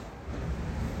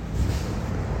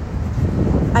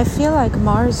I feel like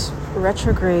Mars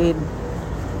retrograde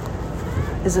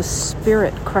is a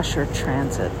spirit crusher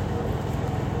transit.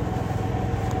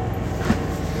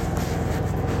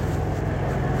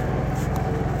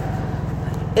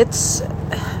 It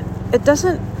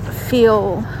doesn't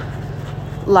feel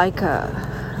like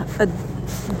a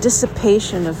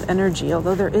dissipation of energy,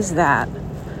 although there is that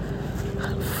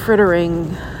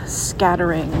frittering,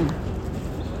 scattering.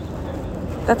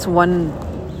 That's one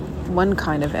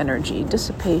kind of energy.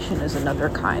 Dissipation is another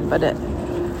kind. But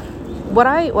what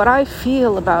I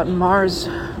feel about Mars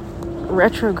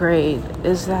retrograde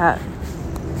is that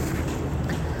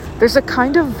there's a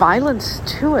kind of violence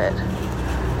to it.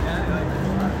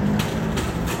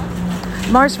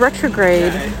 Mars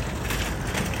retrograde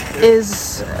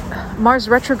is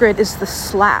the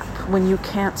slap when you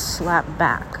can't slap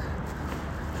back.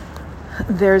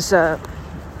 There's a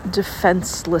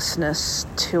defenselessness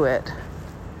to it,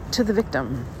 to the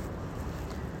victim.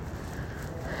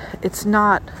 It's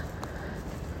not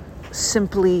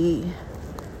simply,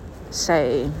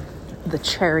 say, the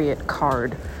Chariot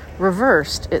card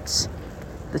reversed. It's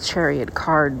the Chariot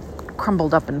card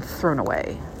crumbled up and thrown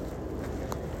away.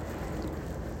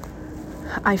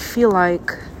 I feel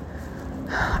like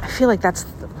that's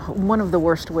one of the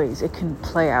worst ways it can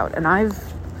play out, and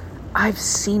I've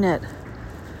seen it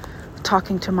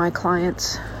talking to my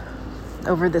clients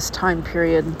over this time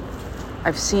period.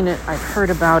 I've seen it, I've heard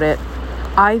about it,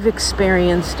 I've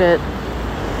experienced it.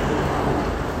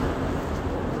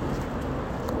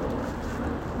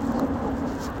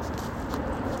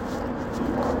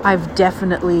 I've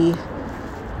definitely,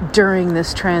 during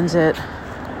this transit,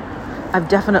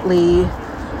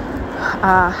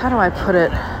 how do I put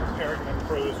it?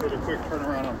 For this with a quick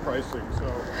turnaround on pricing,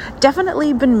 so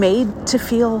definitely been made to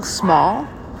feel small,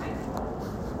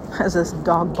 as this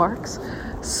dog barks,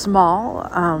 small,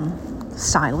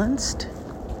 silenced,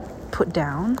 put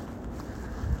down.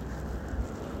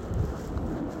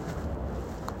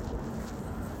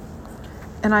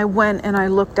 And I went and I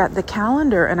looked at the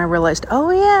calendar and I realized, oh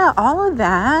yeah, all of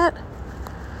that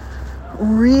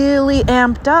really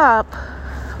amped up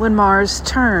when Mars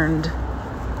turned.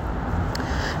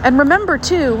 And remember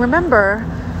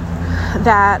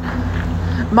that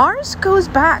Mars goes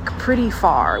back pretty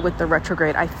far with the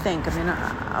retrograde, I think. I mean,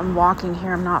 I'm walking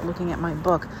here, I'm not looking at my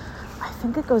book. I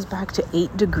think it goes back to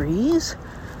 8 degrees.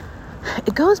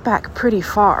 It goes back pretty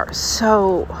far.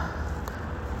 So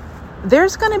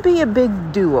there's going to be a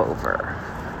big do-over.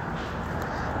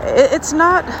 It's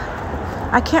not,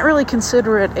 I can't really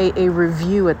consider it a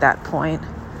review at that point.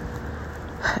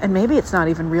 And maybe it's not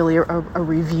even really a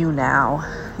review now,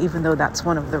 even though that's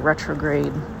one of the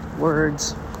retrograde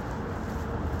words.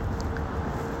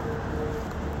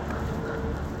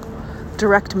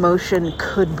 Direct motion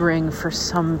could bring for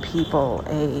some people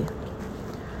a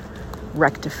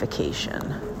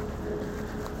rectification.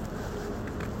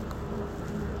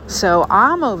 So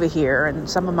I'm over here, and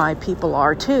some of my people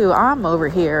are too, I'm over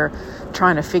here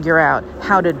trying to figure out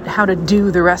how to do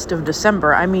the rest of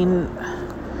December. I mean,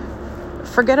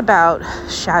 forget about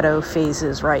shadow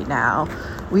phases right now.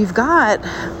 We've got,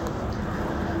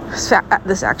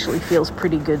 this actually feels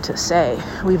pretty good to say,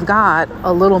 we've got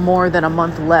a little more than a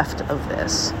month left of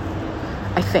this,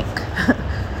 I think.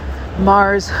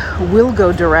 Mars will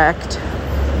go direct.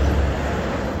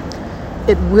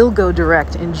 It will go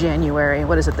direct in January.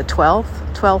 What is it, the 12th,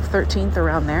 13th,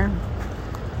 around there?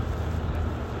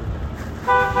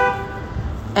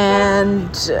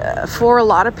 And for a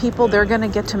lot of people, they're going to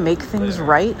get to make things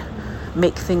right,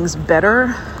 make things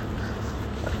better.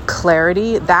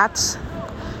 Clarity, that's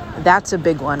a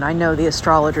big one. I know the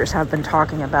astrologers have been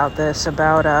talking about this,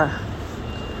 about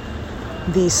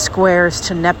these squares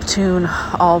to Neptune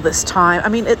all this time. I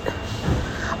mean,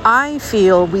 I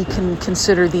feel we can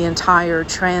consider the entire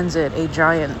transit a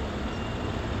giant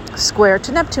square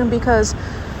to Neptune because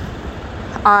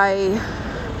I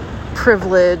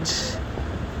privilege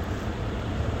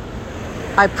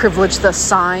the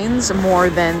signs more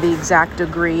than the exact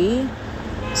degree.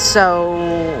 So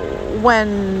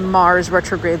when Mars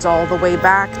retrogrades all the way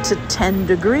back to 10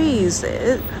 degrees,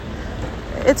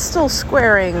 it's still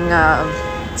squaring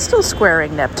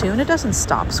Neptune. It doesn't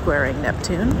stop squaring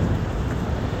Neptune.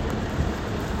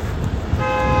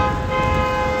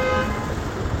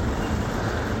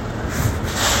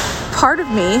 Part of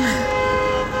me,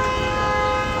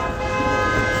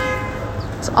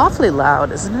 it's awfully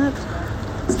loud, isn't it?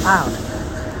 It's loud.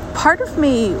 Part of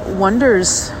me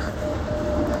wonders,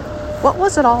 what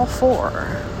was it all for?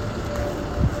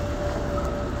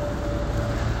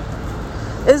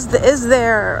 Is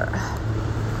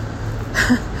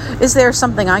there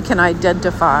something I can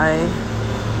identify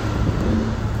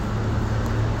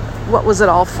what was it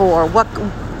all for?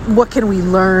 What can we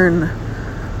learn?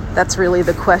 That's really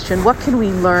the question. What can we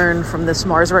learn from this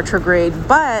Mars retrograde?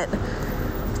 But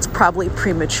it's probably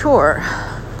premature.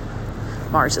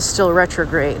 Mars is still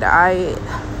retrograde. I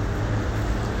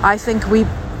think we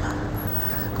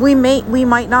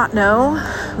might not know.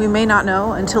 We may not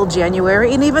know until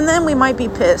January, and even then we might be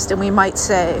pissed and we might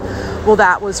say, well,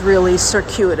 that was really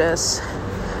circuitous,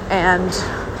 and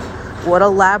what a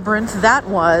labyrinth that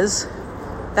was.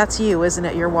 That's you, isn't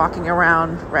it? You're walking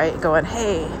around, right, going,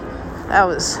 hey, that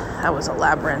was a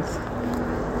labyrinth.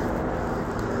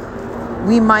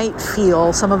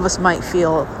 Some of us might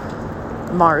feel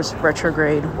Mars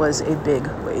retrograde was a big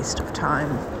waste of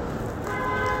time.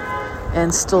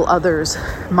 And still others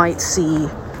might see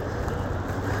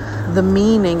the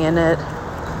meaning in it.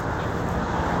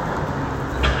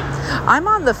 I'm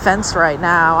on the fence right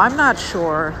now. I'm not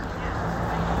sure.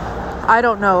 I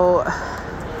don't know.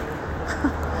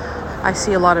 I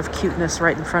see a lot of cuteness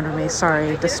right in front of me.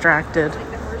 Sorry, distracted.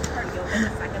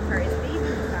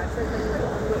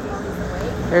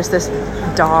 There's this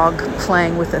dog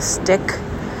playing with a stick,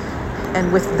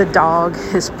 and with the dog,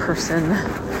 his person.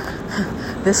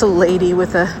 This lady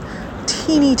with a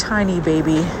teeny tiny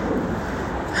baby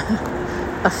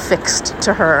affixed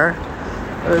to her.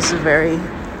 It was a very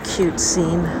cute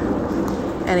scene.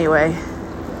 Anyway.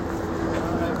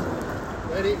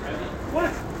 Ready?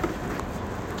 What?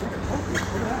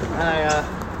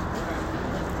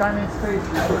 Time and space.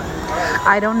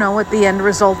 I don't know what the end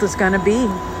result is going to be.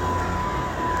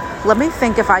 Let me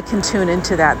think if I can tune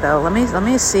into that, though. Let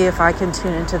me see if I can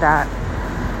tune into that.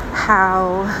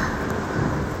 How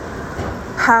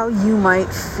you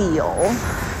might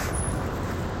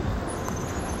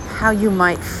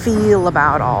feel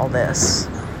about all this.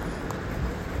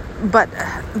 But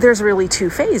there's really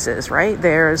two phases, right?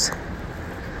 There's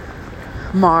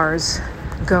Mars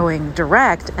going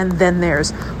direct, and then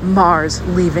there's Mars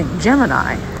leaving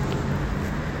Gemini.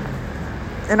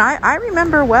 And I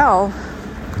remember well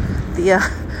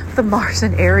the Mars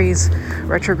and Aries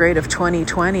retrograde of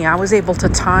 2020. I was able to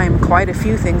time quite a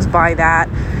few things by that.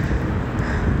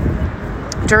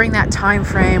 During that time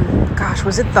frame, gosh,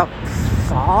 was it the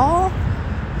fall?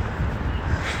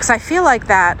 Because I feel like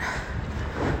that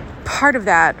part of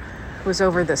that was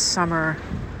over the summer,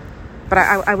 but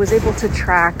I was able to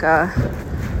track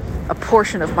a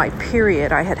portion of my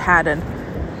period. I had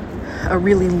a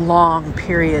really long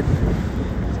period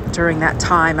during that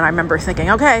time, and I remember thinking,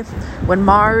 okay, when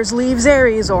Mars leaves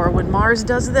Aries, or when Mars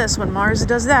does this, when Mars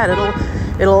does that,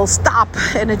 it'll stop,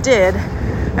 and it did.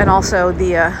 And also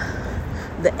the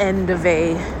end of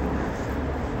a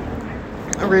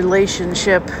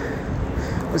relationship,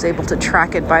 was able to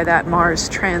track it by that Mars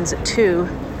transit too.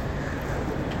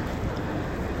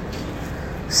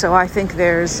 So I think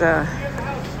there's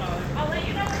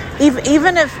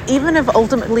even if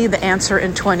ultimately the answer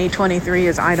in 2023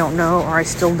 is I don't know, or I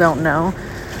still don't know,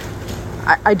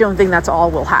 I don't think that's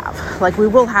all we'll have. Like, we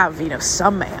will have,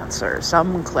 some answer,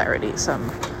 some clarity,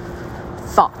 some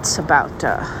thoughts about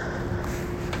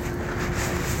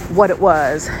what it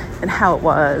was and how it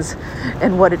was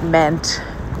and what it meant.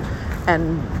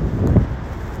 And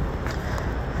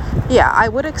yeah, I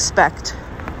would expect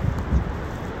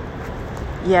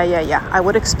I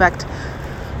would expect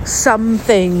some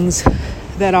things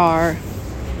that are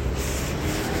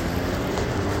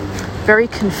very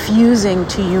confusing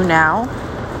to you now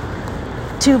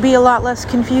to be a lot less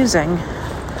confusing.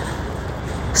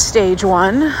 Stage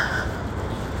 1,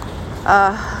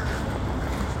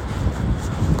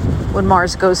 when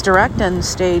Mars goes direct, and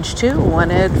stage 2,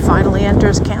 when it finally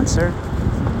enters Cancer.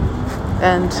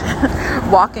 And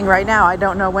walking right now, I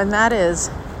don't know when that is.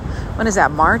 When is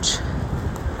that, March?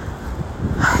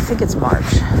 I think it's March.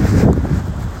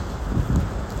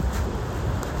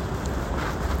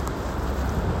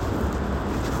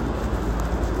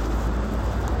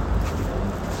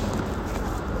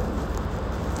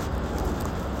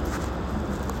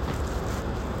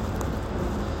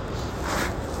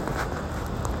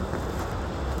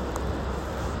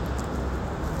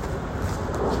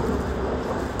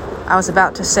 I was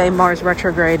about to say Mars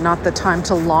retrograde, not the time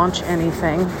to launch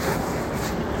anything.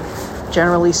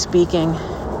 Generally speaking,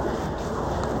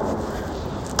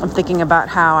 I'm thinking about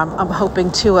how I'm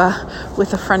hoping to,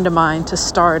 with a friend of mine, to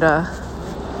start a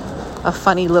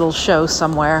funny little show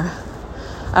somewhere.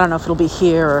 I don't know if it'll be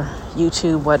here or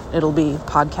YouTube, what it'll be,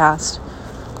 podcast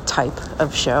type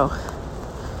of show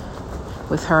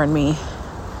with her and me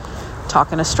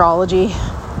talking astrology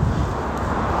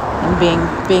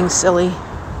and being silly.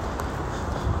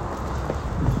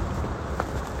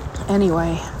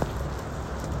 Anyway,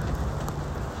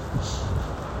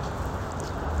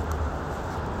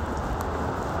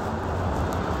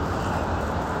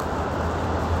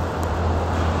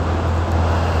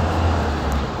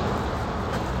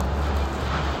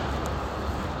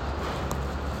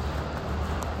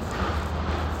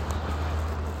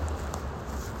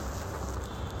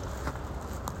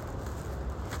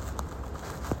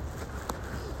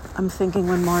 I'm thinking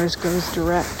when Mars goes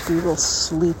direct, we will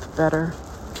sleep better.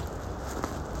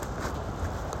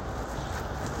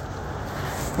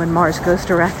 When Mars goes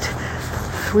direct,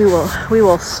 we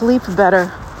will sleep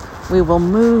better. We will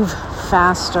move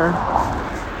faster.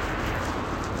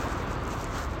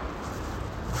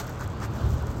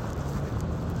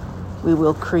 We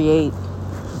will create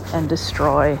and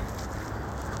destroy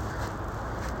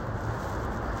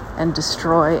and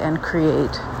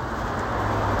create.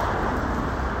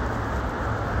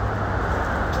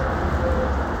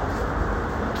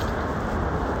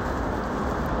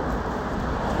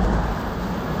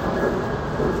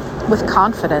 With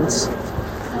confidence.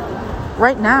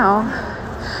 Right now,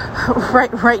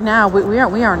 we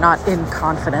are not in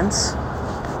confidence.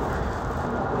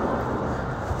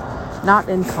 Not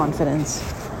in confidence.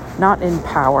 Not in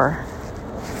power.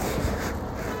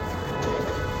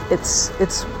 It's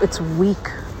weak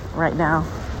right now.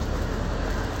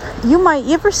 You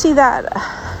ever see that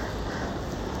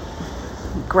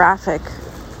graphic,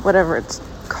 whatever it's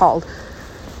called?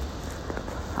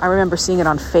 I remember seeing it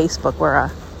on Facebook where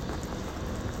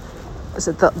is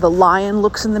it the lion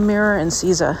looks in the mirror and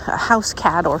sees a house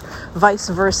cat, or vice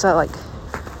versa? Like,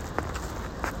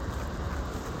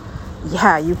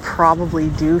 yeah, you probably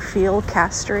do feel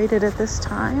castrated at this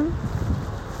time.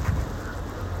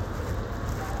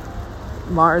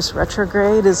 Mars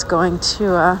retrograde is going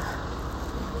to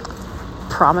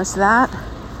promise that.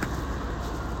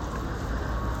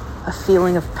 A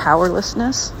feeling of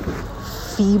powerlessness,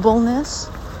 feebleness,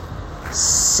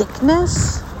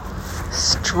 sickness,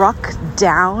 struck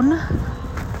down.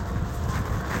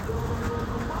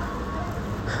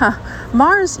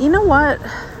 Mars, you know what?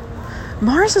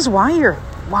 Mars is why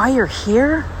you're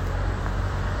here.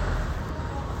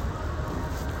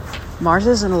 Mars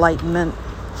is enlightenment.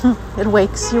 It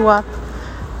wakes you up.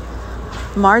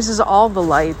 Mars is all the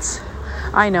lights.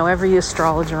 I know every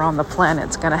astrologer on the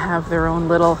planet's going to have their own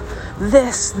little,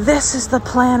 this is the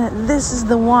planet, this is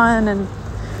the one, and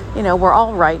we're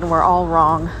all right and we're all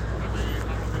wrong.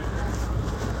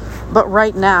 But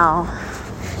right now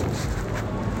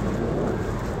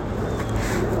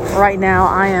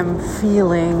I am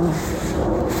feeling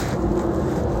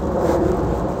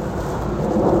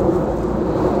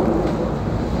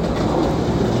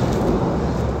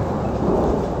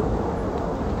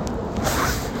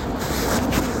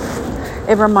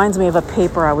it reminds me of a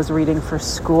paper I was reading for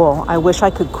school. I wish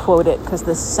I could quote it, because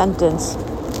this sentence,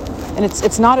 and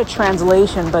it's not a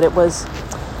translation, but it was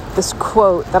this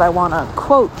quote that I want to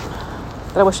quote,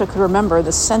 that I wish I could remember.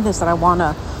 This sentence that I want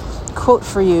to quote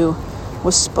for you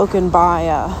was spoken by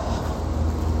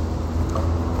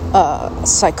a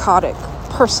psychotic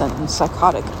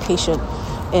patient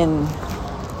in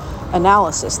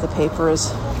analysis. The paper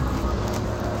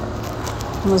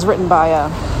was written by a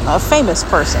famous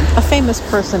person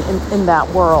in that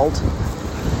world.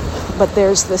 But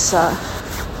there's this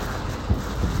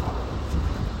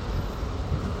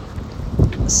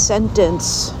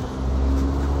sentence.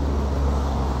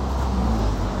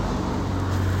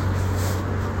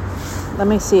 Let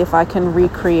me see if I can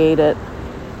recreate it.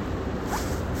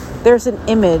 There's an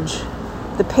image.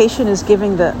 The patient is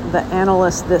giving the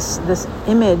analyst this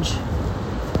image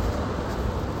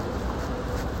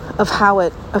of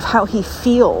how he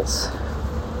feels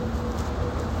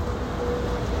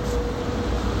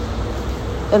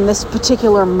in this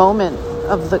particular moment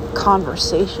of the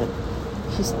conversation.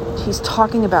 He's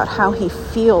talking about how he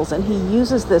feels, and he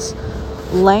uses this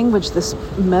language, this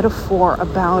metaphor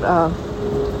about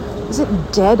is it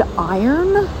dead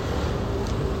iron?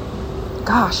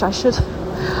 Gosh, I should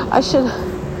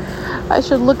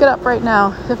look it up right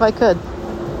now if I could.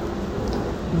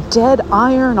 Dead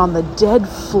iron on the dead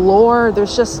floor.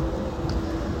 There's just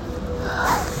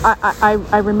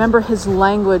I remember his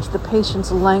language, the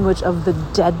patient's language of the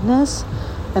deadness,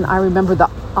 and I remember the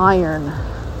iron.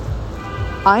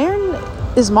 Iron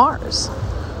is Mars.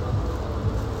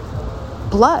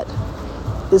 Blood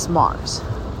is Mars.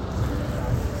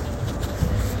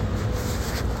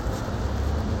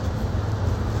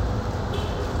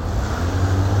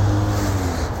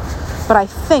 But I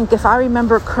think, if I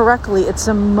remember correctly, it's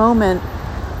a moment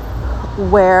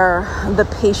where the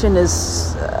patient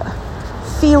is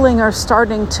feeling or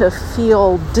starting to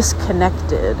feel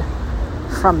disconnected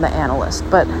from the analyst.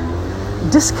 But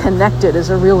disconnected is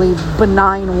a really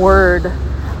benign word,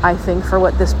 I think, for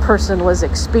what this person was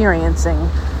experiencing.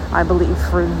 I believe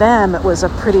for them it was a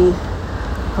pretty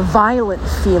violent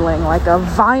feeling, like a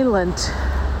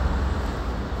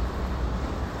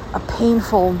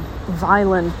painful,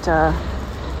 violent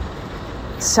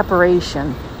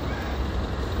separation.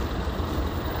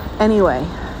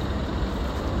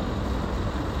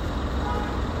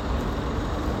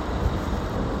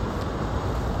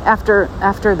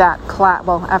 after that class,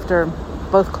 well, after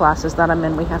both classes that I'm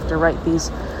in, we have to write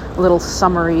these little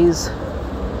summaries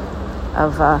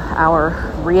of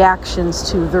our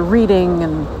reactions to the reading.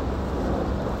 And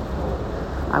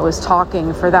I was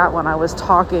talking for that one.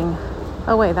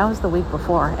 Oh wait, that was the week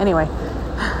before. Anyway,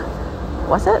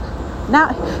 was it?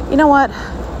 Now, you know what?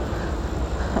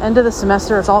 End of the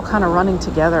semester, it's all kind of running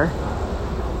together,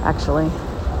 actually.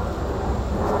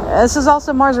 This is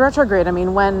also Mars retrograde. I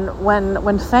mean,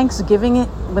 when Thanksgiving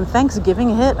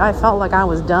hit, I felt like I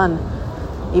was done,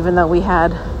 even though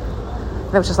that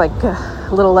was just like a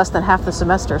little less than half the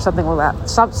semester, something like that.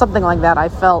 Something like that. I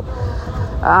felt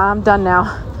I'm done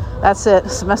now. That's it.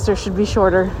 Semester should be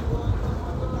shorter.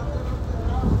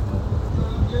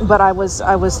 But I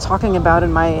was talking about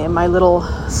in my little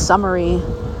summary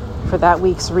for that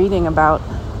week's reading about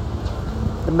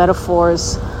the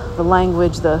metaphors, the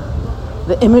language, the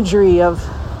imagery of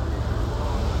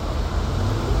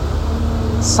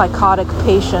psychotic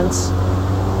patients.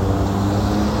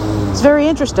 It's very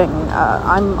interesting.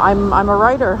 I'm a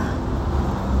writer.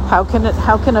 How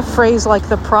can a phrase like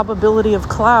the probability of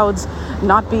clouds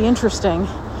not be interesting?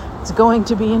 It's going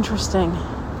to be interesting.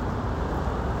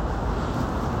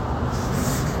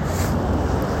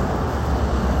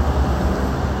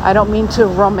 I don't mean to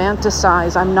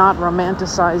romanticize. I'm not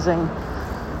romanticizing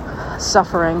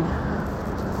suffering.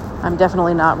 I'm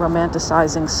definitely not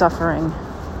romanticizing suffering.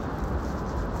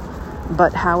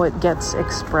 But how it gets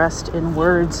expressed in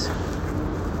words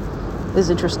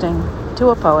is interesting to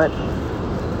a poet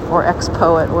or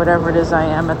ex-poet, whatever it is I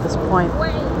am at this point.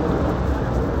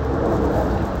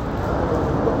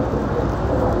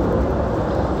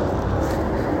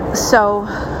 So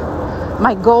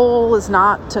my goal is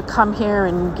not to come here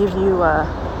and give you a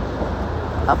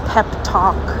pep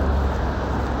talk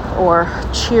or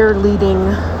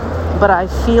cheerleading, but I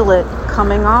feel it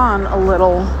coming on a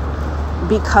little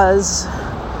because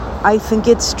I think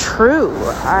it's true.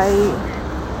 I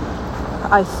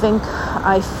think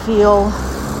I feel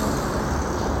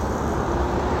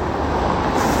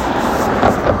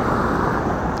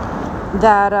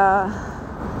that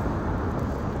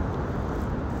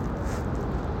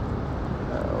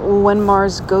when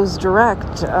Mars goes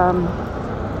direct,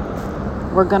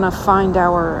 we're gonna find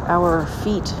our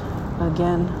feet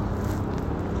again.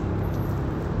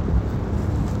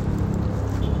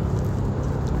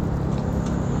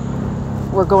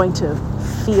 We're going to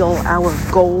feel our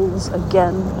goals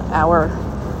again.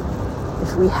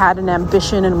 If we had an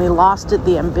ambition and we lost it,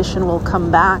 the ambition will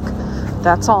come back.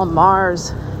 That's all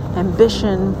Mars.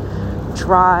 Ambition,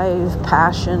 drive,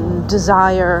 passion,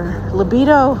 desire,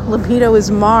 libido. Libido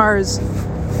is Mars.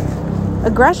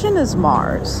 Aggression is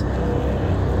Mars.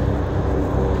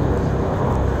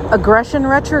 Aggression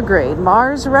retrograde.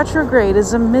 Mars retrograde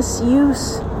is a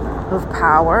misuse of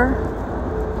power.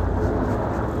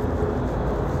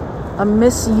 A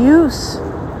misuse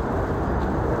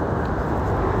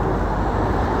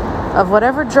of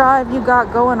whatever drive you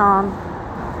got going on.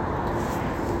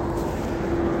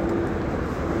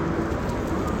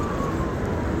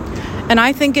 And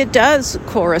I think it does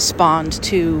correspond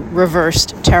to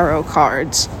reversed tarot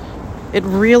cards. It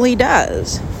really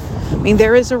does. I mean,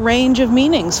 there is a range of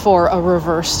meanings for a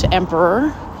reversed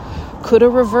emperor. Could a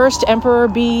reversed emperor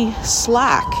be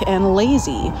slack and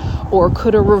lazy? Or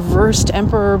could a reversed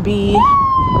emperor be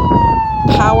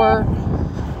power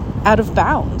out of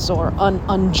bounds or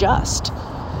unjust?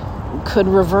 Could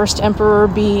reversed emperor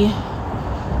be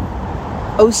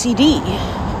OCD?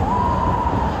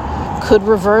 Could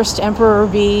reversed emperor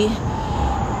be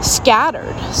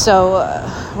scattered? So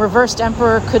reversed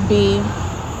emperor could be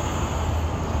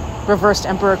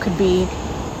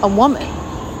a woman.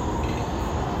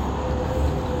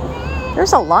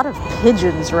 There's a lot of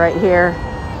pigeons right here.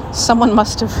 Someone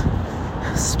must have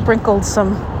sprinkled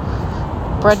some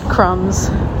breadcrumbs.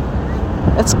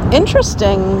 It's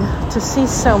interesting to see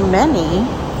so many.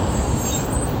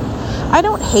 I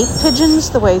don't hate pigeons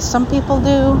the way some people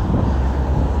do.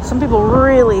 Some people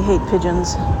really hate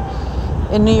pigeons.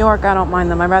 In New York, I don't mind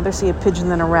them. I'd rather see a pigeon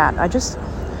than a rat. I'd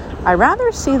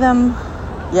rather see them,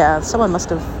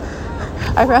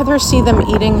 I'd rather see them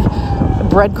eating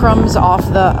breadcrumbs off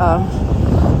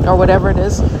or whatever it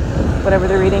is, whatever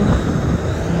they're eating,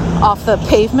 off the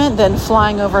pavement than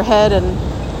flying overhead. And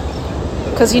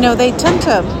because they tend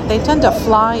to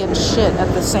fly and shit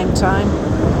at the same time.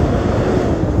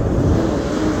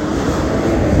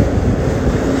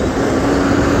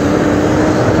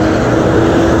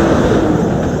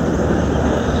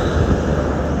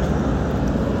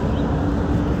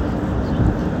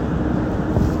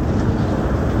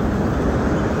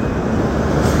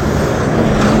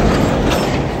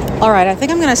 All right, I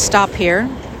think I'm going to stop here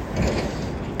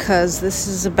because this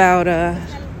is about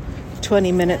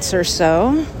 20 minutes or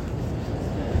so.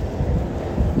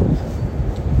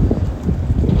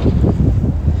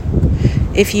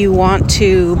 If you want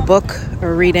to book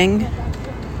a reading,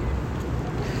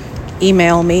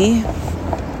 email me,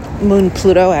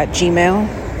 moonpluto@gmail.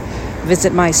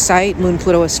 Visit my site,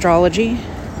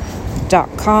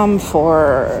 moonplutoastrology.com,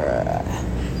 for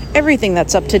everything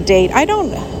that's up to date. I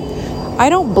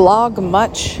don't blog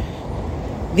much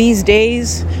these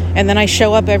days, and then I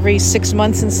show up every 6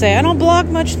 months and say, I don't blog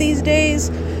much these days.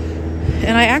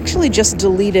 And I actually just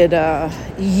deleted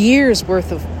years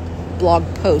worth of blog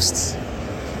posts.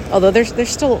 Although there's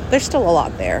still a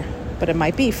lot there, but it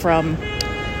might be from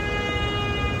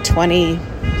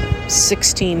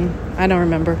 2016. I don't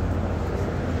remember.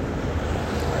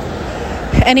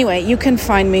 Anyway, you can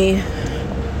find me,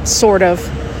 sort of.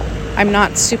 I'm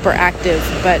not super active,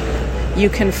 but you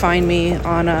can find me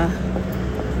on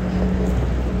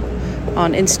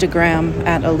Instagram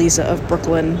at Eliza of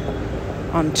Brooklyn,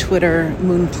 on Twitter,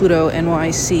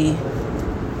 MoonPlutoNYC,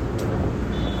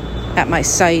 at my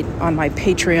site, on my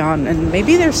Patreon, and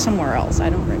maybe there's somewhere else. I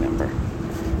don't remember.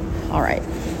 All right.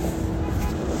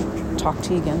 Talk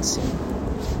to you again soon.